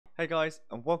Hey guys,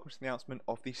 and welcome to the announcement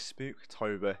of the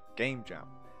Spooktober Game Jam.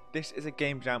 This is a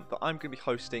game jam that I'm going to be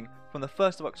hosting from the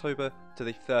 1st of October to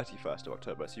the 31st of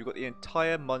October. So you've got the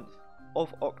entire month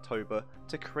of October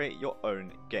to create your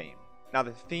own game. Now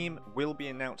the theme will be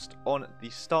announced on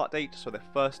the start date, so the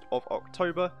 1st of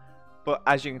October. But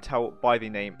as you can tell by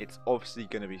the name, it's obviously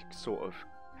going to be sort of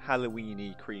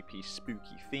Halloween-y, creepy,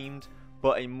 spooky themed.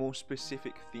 But a more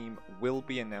specific theme will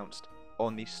be announced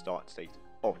on the start date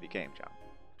of the game jam.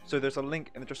 So there's a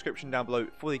link in the description down below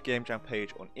for the game jam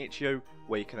page on itch.io,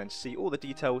 where you can then see all the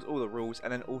details, all the rules,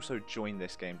 and then also join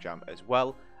this game jam as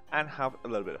well and have a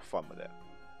little bit of fun with it.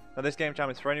 Now this game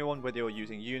jam is for anyone, whether you're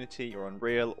using Unity or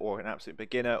Unreal or an absolute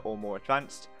beginner or more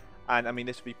advanced. And I mean,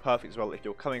 this would be perfect as well if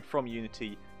you're coming from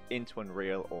Unity into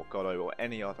Unreal or Godot or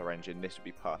any other engine. This would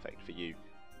be perfect for you,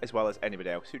 as well as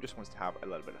anybody else who just wants to have a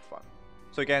little bit of fun.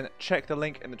 So again, check the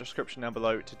link in the description down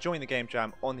below to join the game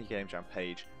jam on the game jam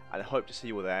page, and I hope to see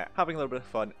you all there having a little bit of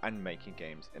fun and making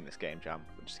games in this game jam,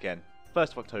 which is again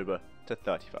 1st of October to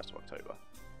 31st of October.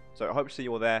 So I hope to see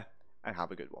you all there and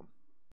have a good one.